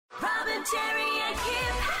Terry and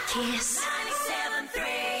Kip. Kiss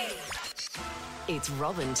 97.3. It's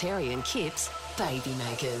Robin, Terry and Kip's Baby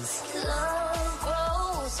Makers. Love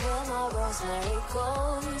grows where my rosemary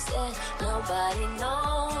grows, and nobody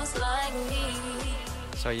knows like me.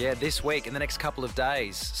 So, yeah, this week, in the next couple of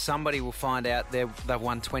days, somebody will find out they've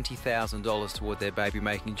won $20,000 toward their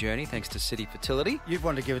baby-making journey, thanks to City Fertility. You'd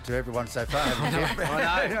want to give it to everyone so far, haven't you?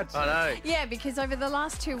 I know. Yeah, because over the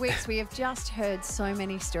last 2 weeks, we have just heard so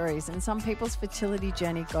many stories, and some people's fertility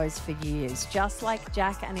journey goes for years, just like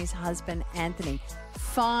Jack and his husband, Anthony.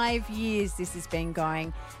 5 years this has been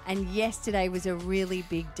going, and yesterday was a really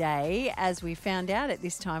big day, as we found out at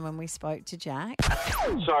this time when we spoke to Jack.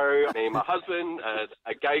 So me and my husband,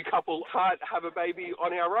 a gay couple, can't have a baby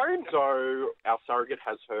on our own. So our surrogate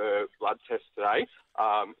has her blood test today. So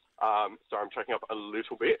I'm checking up a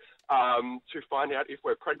little bit to find out if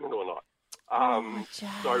we're pregnant or not.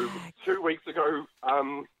 Jack. So 2 weeks ago,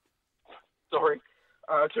 2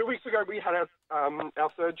 weeks ago we had our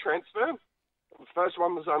third transfer. The first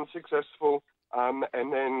one was unsuccessful, and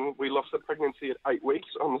then we lost the pregnancy at 8 weeks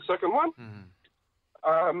on the second one.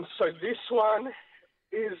 So this one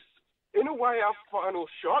is, in a way, our final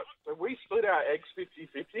shot. So we split our eggs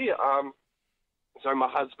 50-50. So my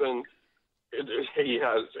husband, he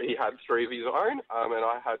had 3 of his own, and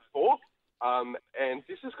I had 4. And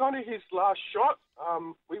this is kind of his last shot.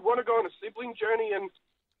 We want to go on a sibling journey, and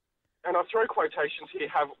I throw quotations here,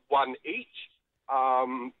 have one each.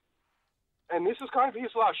 And this is kind of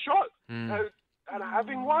his last shot at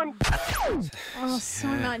having one. Oh, so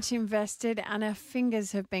much invested, and our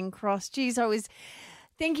fingers have been crossed. Geez, I was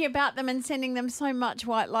thinking about them and sending them so much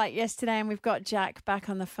white light yesterday, and we've got Jack back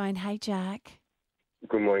on the phone. Hey, Jack.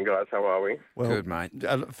 Good morning, guys. How are we? Well, Good, mate.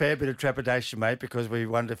 A fair bit of trepidation, mate, because we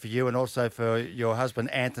wondered for you and also for your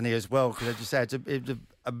husband, Anthony, as well, because as you say, it's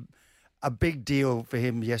a big deal for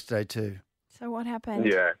him yesterday too. So what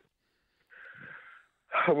happened? Yeah.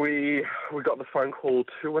 We got the phone call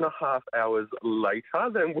 2.5 hours later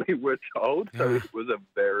than we were told, so it was a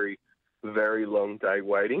very, very long day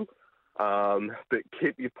waiting. But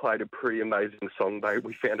Kip, you played a pretty amazing song, babe.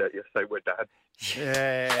 We found out yesterday we're dad.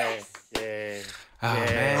 Yeah. Oh,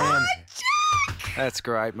 man. Oh, Jack! That's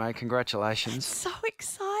great, mate. Congratulations. So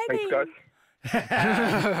exciting. Thanks,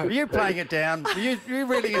 guys. Were you playing it down? Were you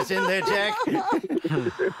reeling us in there, Jack?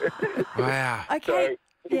 Wow. Okay.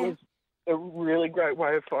 It was a really great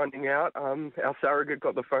way of finding out. Our surrogate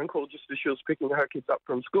got the phone call just as she was picking her kids up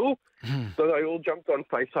from school. So they all jumped on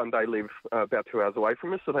FaceTime. They live about 2 hours away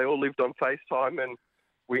from us, so they all lived on FaceTime, and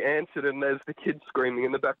we answered, and there's the kids screaming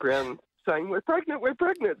in the background saying, we're pregnant.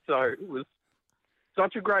 So it was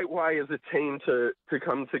such a great way as a team to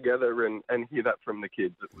come together and hear that from the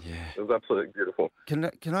kids. It was absolutely beautiful. Can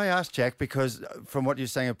I ask, Jack, because from what you're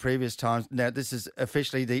saying at previous times, now this is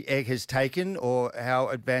officially the egg has taken, or how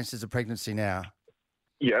advanced is the pregnancy now?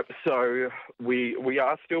 Yep, so we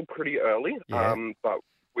are still pretty early, but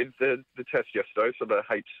with the test yesterday, so the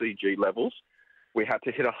HCG levels, we had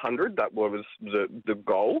to hit 100. That was the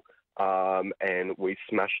goal. And we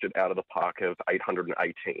smashed it out of the park of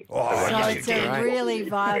 818. Oh, So it's a really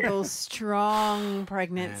viable, strong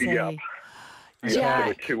pregnancy. Yep. Jack.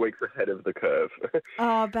 We're 2 weeks ahead of the curve.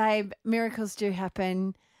 Oh, babe, miracles do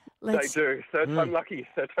happen. They do. Third time lucky.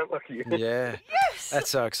 Yeah. Yes. That's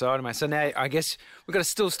so exciting, mate. So now I guess we've got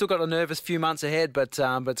still got a nervous few months ahead, but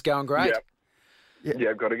it's going great.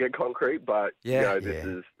 Yeah, I've got to get concrete, but this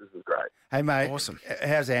is great. Hey, mate. Awesome.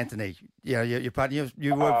 How's Anthony? Your partner,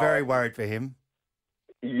 you were very worried for him.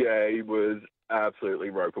 Yeah, he was absolutely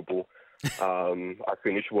ropeable. I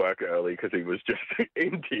finished work early because he was just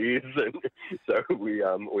in tears, and so we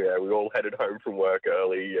all headed home from work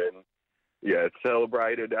early and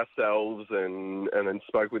celebrated ourselves and then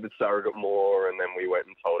spoke with the surrogate more, and then we went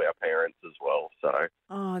and told our parents as well. So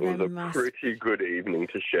it was a pretty good evening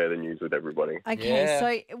to share the news with everybody. Okay,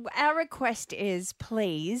 so our request is,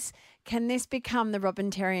 please, can this become the Robin,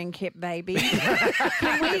 Terry and Kip baby?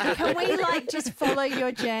 Can we like just follow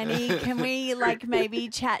your journey? Can we like maybe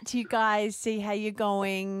chat to you guys, see how you're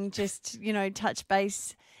going, just, touch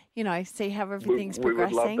base, see how everything's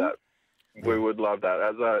progressing? We would love that. We would love that.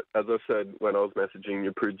 As I said when I was messaging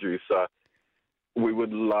your producer, we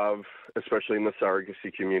would love, especially in the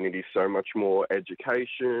surrogacy community, so much more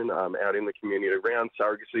education out in the community around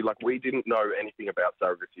surrogacy. Like, we didn't know anything about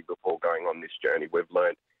surrogacy before going on this journey. We've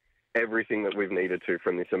learned everything that we've needed to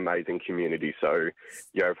from this amazing community. So,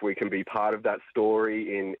 if we can be part of that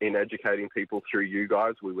story in educating people through you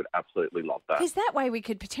guys, we would absolutely love that. Because that way we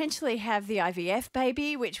could potentially have the IVF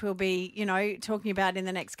baby, which we'll be, talking about in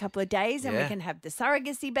the next couple of days, and we can have the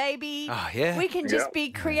surrogacy baby. Oh, yeah. We can just be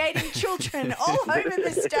creating children all over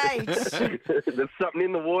the state. There's something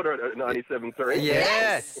in the water at 97.3.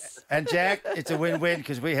 Yes. And Jack, it's a win-win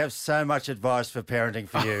because we have so much advice for parenting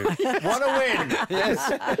for you. What a win!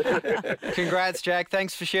 Yes. Congrats, Jack.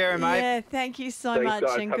 Thanks for sharing, mate. Yeah, thank you so Thanks, much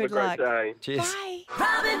guys. and Have good a great luck. day. Cheers. Bye.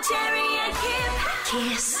 Robin, Terry, and Kip.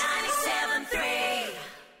 Kiss.